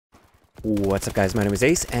What's up guys, my name is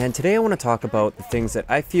Ace, and today I want to talk about the things that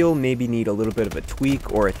I feel maybe need a little bit of a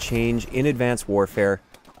tweak or a change in Advanced Warfare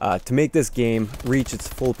to make this game reach its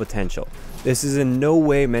full potential. This is in no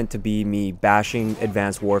way meant to be me bashing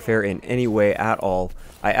Advanced Warfare in any way at all.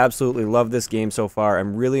 I absolutely love this game so far,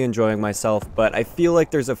 I'm really enjoying myself, but I feel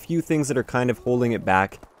like there's a few things that are kind of holding it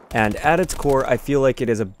back, and at its core I feel like it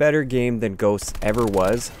is a better game than Ghosts ever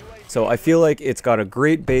was. So I feel like it's got a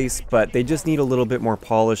great base, but they just need a little bit more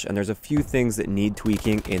polish, and there's a few things that need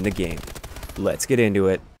tweaking in the game. Let's get into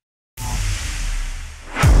it.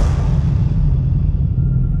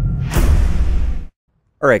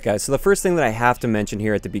 Alright guys, so the first thing that I have to mention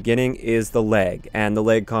here at the beginning is the lag and the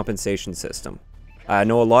lag compensation system. I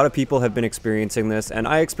know a lot of people have been experiencing this, and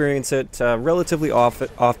I experience it relatively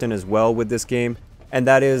often as well with this game. And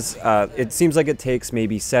that is, it seems like it takes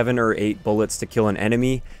maybe 7 or 8 bullets to kill an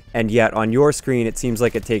enemy, and yet on your screen it seems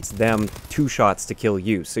like it takes them 2 shots to kill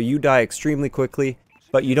you. So you die extremely quickly,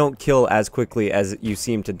 but you don't kill as quickly as you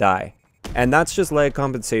seem to die. And that's just lag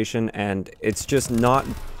compensation, and it's just not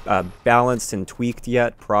balanced and tweaked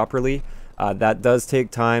yet properly. That does take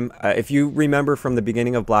time. If you remember from the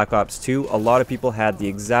beginning of Black Ops 2, a lot of people had the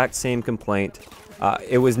exact same complaint.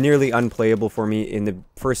 It was nearly unplayable for me in the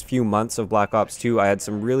first few months of Black Ops 2. I had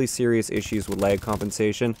some really serious issues with lag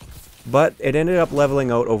compensation, but it ended up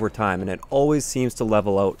leveling out over time, and it always seems to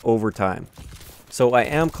level out over time. So I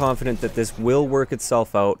am confident that this will work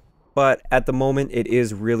itself out, but at the moment it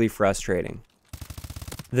is really frustrating.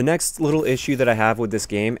 The next little issue that I have with this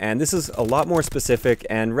game, and this is a lot more specific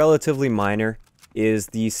and relatively minor, is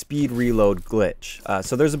the speed reload glitch.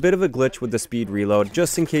 So there's a bit of a glitch with the speed reload,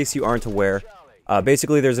 just in case you aren't aware.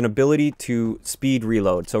 Basically, there's an ability to speed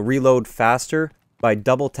reload, so reload faster by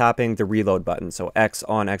double tapping the reload button. So X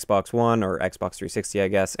on Xbox One or Xbox 360, I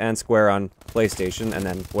guess, and square on PlayStation, and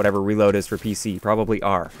then whatever reload is for PC, probably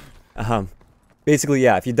R. Basically,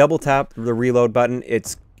 yeah, if you double tap the reload button,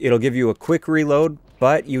 it'll give you a quick reload,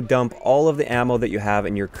 but you dump all of the ammo that you have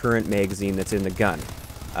in your current magazine that's in the gun.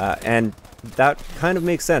 And that kind of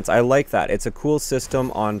makes sense. I like that. It's a cool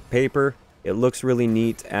system on paper. It looks really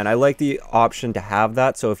neat, and I like the option to have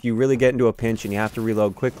that, so if you really get into a pinch and you have to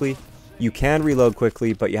reload quickly, you can reload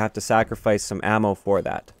quickly, but you have to sacrifice some ammo for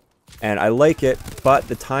that. And I like it, but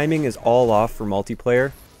the timing is all off for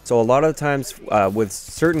multiplayer, so a lot of the times with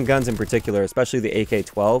certain guns in particular, especially the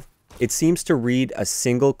AK-12, it seems to read a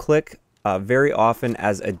single click very often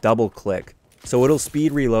as a double click. So it'll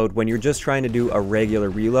speed reload when you're just trying to do a regular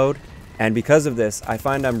reload. And because of this, I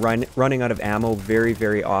find I'm running out of ammo very,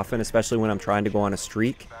 very often, especially when I'm trying to go on a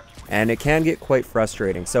streak. And it can get quite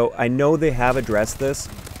frustrating. So I know they have addressed this,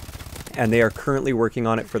 and they are currently working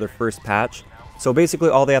on it for their first patch. So basically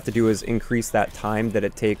all they have to do is increase that time that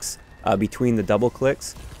it takes between the double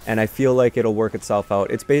clicks. And I feel like it'll work itself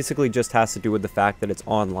out. It's basically just has to do with the fact that it's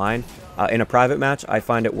online. In a private match, I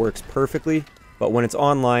find it works perfectly. But when it's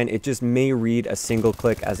online, it just may read a single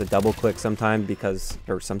click as a double click sometimes because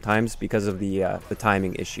of the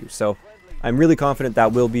timing issue. So I'm really confident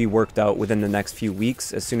that will be worked out within the next few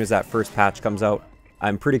weeks. As soon as that first patch comes out,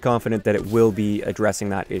 I'm pretty confident that it will be addressing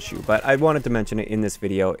that issue. But I wanted to mention it in this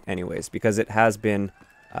video anyways, because it has been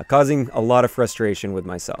causing a lot of frustration with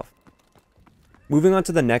myself. Moving on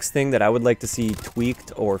to the next thing that I would like to see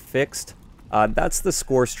tweaked or fixed, that's the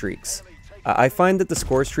score streaks. I find that the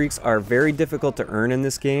score streaks are very difficult to earn in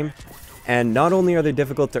this game, and not only are they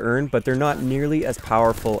difficult to earn, but they're not nearly as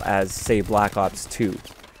powerful as, say, Black Ops 2.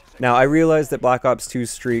 Now, I realize that Black Ops 2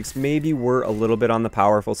 streaks maybe were a little bit on the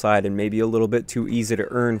powerful side and maybe a little bit too easy to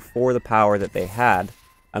earn for the power that they had.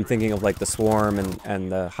 I'm thinking of like the Swarm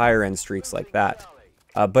and the higher end streaks like that.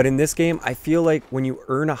 But in this game, I feel like when you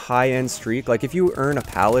earn a high-end streak, like if you earn a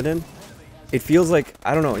Paladin, it feels like,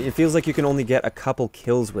 I don't know, it feels like you can only get a couple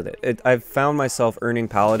kills with it. I've found myself earning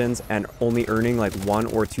Paladins and only earning like 1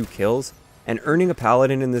 or 2 kills. And earning a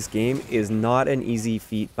Paladin in this game is not an easy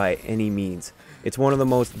feat by any means. It's one of the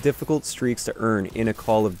most difficult streaks to earn in a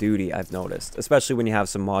Call of Duty, I've noticed. Especially when you have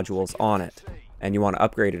some modules on it and you want to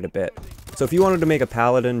upgrade it a bit. So if you wanted to make a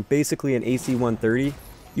Paladin, basically an AC-130,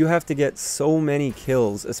 you have to get so many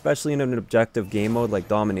kills, especially in an objective game mode like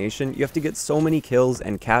Domination. You have to get so many kills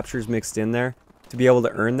and captures mixed in there to be able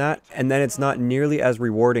to earn that, and then it's not nearly as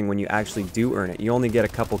rewarding when you actually do earn it. You only get a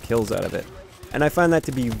couple kills out of it. And I find that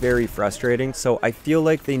to be very frustrating, so I feel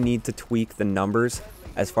like they need to tweak the numbers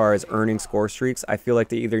as far as earning score streaks. I feel like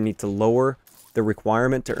they either need to lower the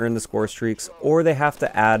requirement to earn the score streaks, or they have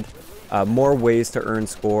to add more ways to earn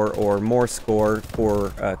score, or more score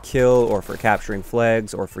for kill, or for capturing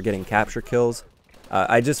flags, or for getting capture kills.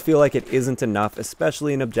 I just feel like it isn't enough,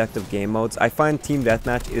 especially in objective game modes. I find Team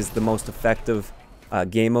Deathmatch is the most effective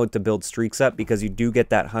game mode to build streaks up, because you do get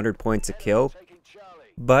that 100 points a kill.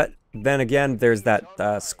 But then again, there's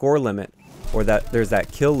that score limit, or there's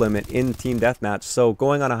that kill limit in Team Deathmatch, so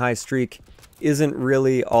going on a high streak isn't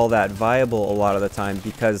really all that viable a lot of the time,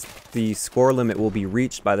 because the score limit will be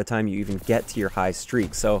reached by the time you even get to your high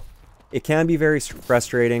streak. So it can be very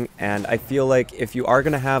frustrating, and I feel like if you are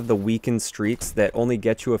going to have the weakened streaks that only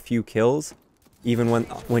get you a few kills, even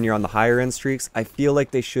when you're on the higher end streaks, I feel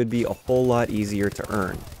like they should be a whole lot easier to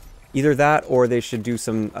earn. Either that, or they should do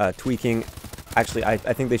some tweaking. Actually, I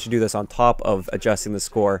think they should do this on top of adjusting the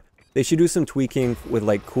score. They should do some tweaking with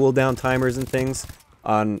like cooldown timers and things.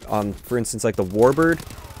 On for instance, like the Warbird,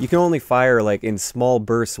 you can only fire like in small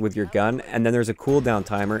bursts with your gun, and then there's a cooldown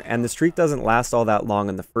timer, and the streak doesn't last all that long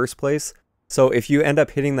in the first place. So if you end up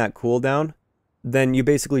hitting that cooldown, then you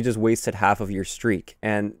basically just wasted half of your streak.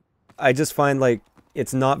 And I just find like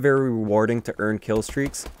it's not very rewarding to earn kill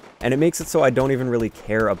streaks, and it makes it so I don't even really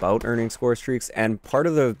care about earning score streaks. And part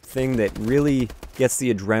of the thing that really gets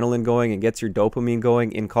the adrenaline going and gets your dopamine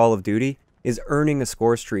going in Call of Duty is earning a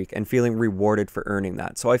score streak and feeling rewarded for earning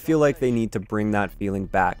that. So I feel like they need to bring that feeling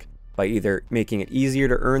back by either making it easier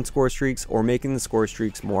to earn score streaks or making the score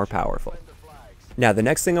streaks more powerful. Now, the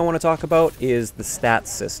next thing I want to talk about is the stats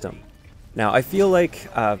system. Now, I feel like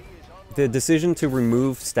the decision to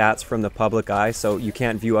remove stats from the public eye, so you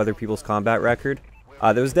can't view other people's combat record,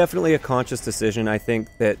 there was definitely a conscious decision. I think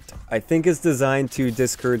is designed to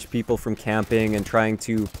discourage people from camping and trying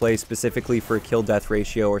to play specifically for a kill-death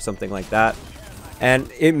ratio or something like that.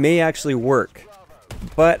 And it may actually work.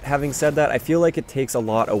 But having said that, I feel like it takes a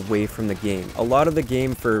lot away from the game. A lot of the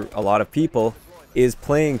game for a lot of people is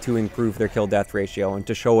playing to improve their kill-death ratio and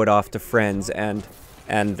to show it off to friends and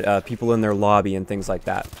people in their lobby and things like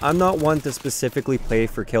that. I'm not one to specifically play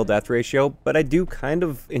for kill-death ratio, but I do kind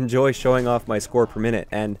of enjoy showing off my score per minute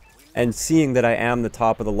and seeing that I am the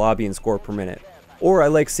top of the lobby in score per minute. Or I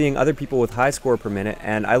like seeing other people with high score per minute,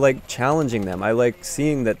 and I like challenging them. I like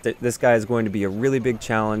seeing that this guy is going to be a really big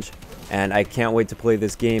challenge, and I can't wait to play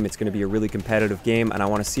this game. It's going to be a really competitive game, and I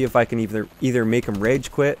want to see if I can either make him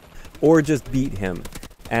rage quit or just beat him.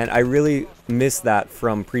 And I really miss that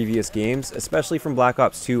from previous games, especially from Black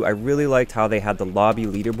Ops 2. I really liked how they had the lobby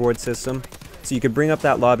leaderboard system. So you could bring up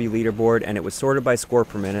that lobby leaderboard, and it was sorted by score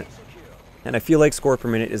per minute. And I feel like score per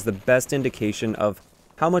minute is the best indication of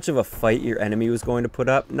how much of a fight your enemy was going to put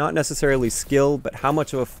up. Not necessarily skill, but how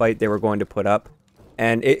much of a fight they were going to put up.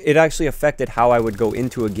 And it actually affected how I would go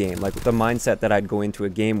into a game, like the mindset that I'd go into a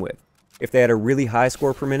game with. If they had a really high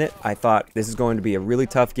score per minute, I thought this is going to be a really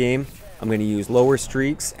tough game. I'm going to use lower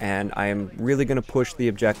streaks, and I am really going to push the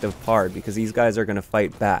objective hard because these guys are going to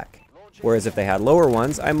fight back. Whereas if they had lower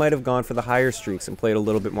ones, I might have gone for the higher streaks and played a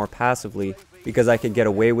little bit more passively because I could get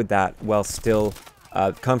away with that while still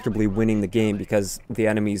comfortably winning the game because the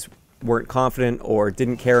enemies weren't confident or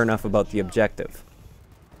didn't care enough about the objective.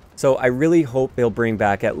 So I really hope they'll bring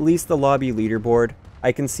back at least the lobby leaderboard.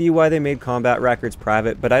 I can see why they made combat records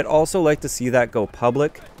private, but I'd also like to see that go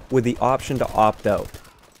public with the option to opt out.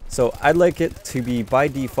 So I'd like it to be by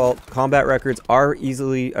default, combat records are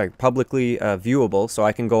easily publicly viewable, so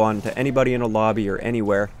I can go on to anybody in a lobby or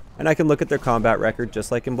anywhere, and I can look at their combat record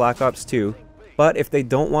just like in Black Ops 2. But if they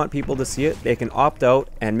don't want people to see it, they can opt out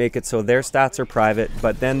and make it so their stats are private,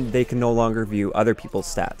 but then they can no longer view other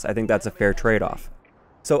people's stats. I think that's a fair trade-off.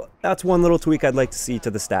 So that's one little tweak I'd like to see to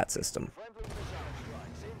the stat system.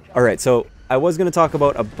 Alright, so I was going to talk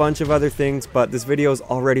about a bunch of other things, but this video is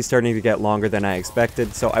already starting to get longer than I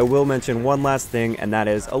expected, so I will mention one last thing, and that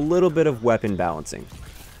is a little bit of weapon balancing,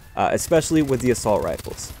 especially with the assault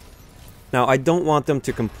rifles. Now, I don't want them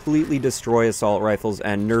to completely destroy assault rifles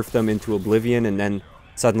and nerf them into oblivion, and then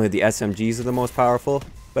suddenly the SMGs are the most powerful,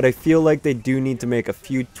 but I feel like they do need to make a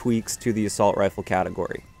few tweaks to the assault rifle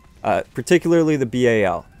category, particularly the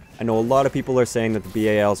BAL. I know a lot of people are saying that the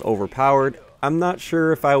BAL is overpowered. I'm not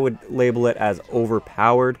sure if I would label it as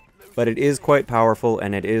overpowered, but it is quite powerful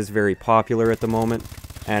and it is very popular at the moment.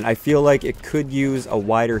 And I feel like it could use a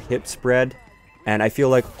wider hip spread, and I feel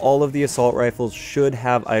like all of the assault rifles should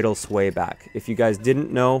have idle sway back. If you guys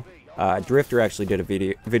didn't know, Drifter actually did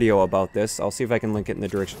a video about this. I'll see if I can link it in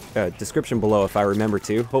the description below if I remember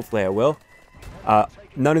to. Hopefully I will.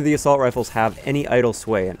 None of the assault rifles have any idle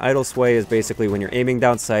sway, and idle sway is basically when you're aiming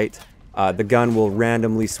down sight, the gun will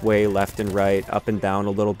randomly sway left and right, up and down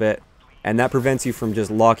a little bit, and that prevents you from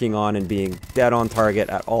just locking on and being dead on target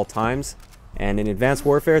at all times. And in Advanced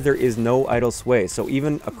Warfare, there is no idle sway, so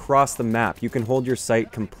even across the map, you can hold your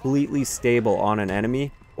sight completely stable on an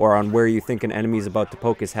enemy, or on where you think an enemy is about to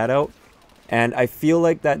poke his head out, And I feel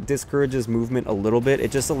like that discourages movement a little bit.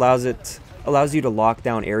 It just allows you to lock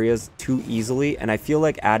down areas too easily, and I feel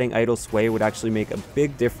like adding idle sway would actually make a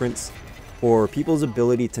big difference for people's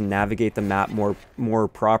ability to navigate the map more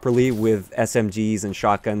properly with SMGs and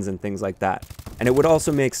shotguns and things like that. And it would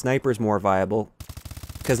also make snipers more viable,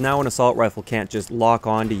 because now an assault rifle can't just lock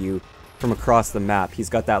onto you from across the map. He's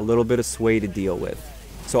got that little bit of sway to deal with.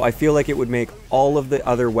 So I feel like it would make all of the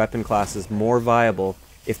other weapon classes more viable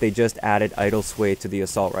if they just added idle sway to the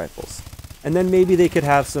assault rifles. And then maybe they could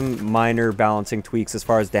have some minor balancing tweaks as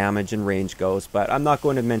far as damage and range goes, but I'm not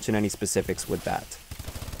going to mention any specifics with that.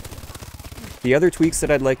 The other tweaks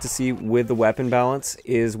that I'd like to see with the weapon balance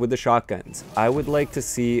is with the shotguns. I would like to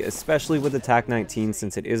see, especially with the TAC-19,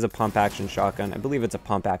 since it is a pump action shotgun, I believe it's a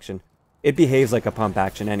pump action. It behaves like a pump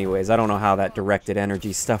action anyways. I don't know how that directed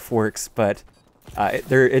energy stuff works, but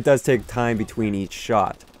it does take time between each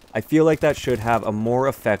shot. I feel like that should have a more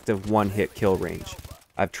effective one-hit kill range.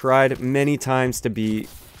 I've tried many times to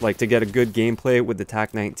get a good gameplay with the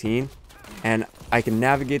TAC-19, and I can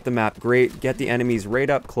navigate the map great, get the enemies right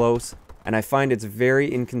up close, and I find it's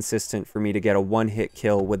very inconsistent for me to get a one-hit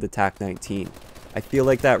kill with the TAC-19. I feel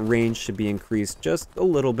like that range should be increased just a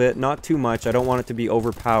little bit, not too much. I don't want it to be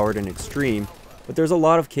overpowered and extreme, but there's a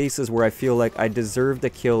lot of cases where I feel like I deserved a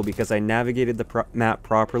kill because I navigated the map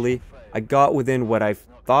properly. I got within what I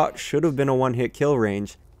thought should have been a one-hit kill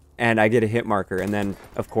range, and I get a hit marker, and then,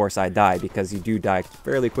 of course, I die, because you do die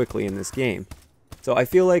fairly quickly in this game. So I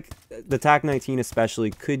feel like the TAC-19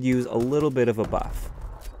 especially could use a little bit of a buff.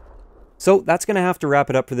 So that's going to have to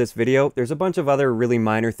wrap it up for this video. There's a bunch of other really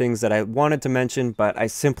minor things that I wanted to mention, but I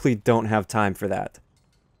simply don't have time for that.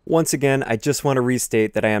 Once again, I just want to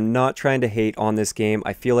restate that I am not trying to hate on this game.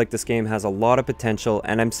 I feel like this game has a lot of potential,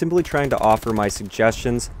 and I'm simply trying to offer my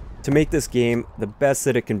suggestions to make this game the best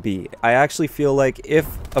that it can be. I actually feel like if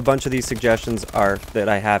a bunch of these suggestions that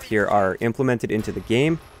I have here are implemented into the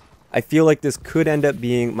game, I feel like this could end up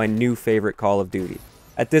being my new favorite Call of Duty.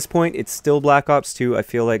 At this point, it's still Black Ops 2. I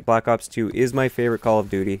feel like Black Ops 2 is my favorite Call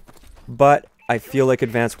of Duty, but I feel like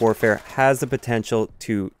Advanced Warfare has the potential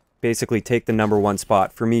to basically take the #1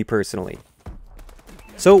 spot for me personally.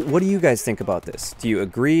 So what do you guys think about this? Do you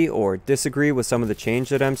agree or disagree with some of the change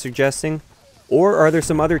that I'm suggesting? Or are there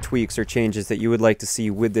some other tweaks or changes that you would like to see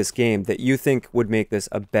with this game that you think would make this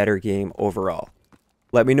a better game overall?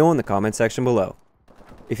 Let me know in the comment section below.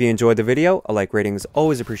 If you enjoyed the video, a like rating is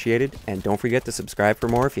always appreciated, and don't forget to subscribe for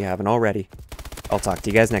more if you haven't already. I'll talk to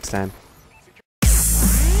you guys next time.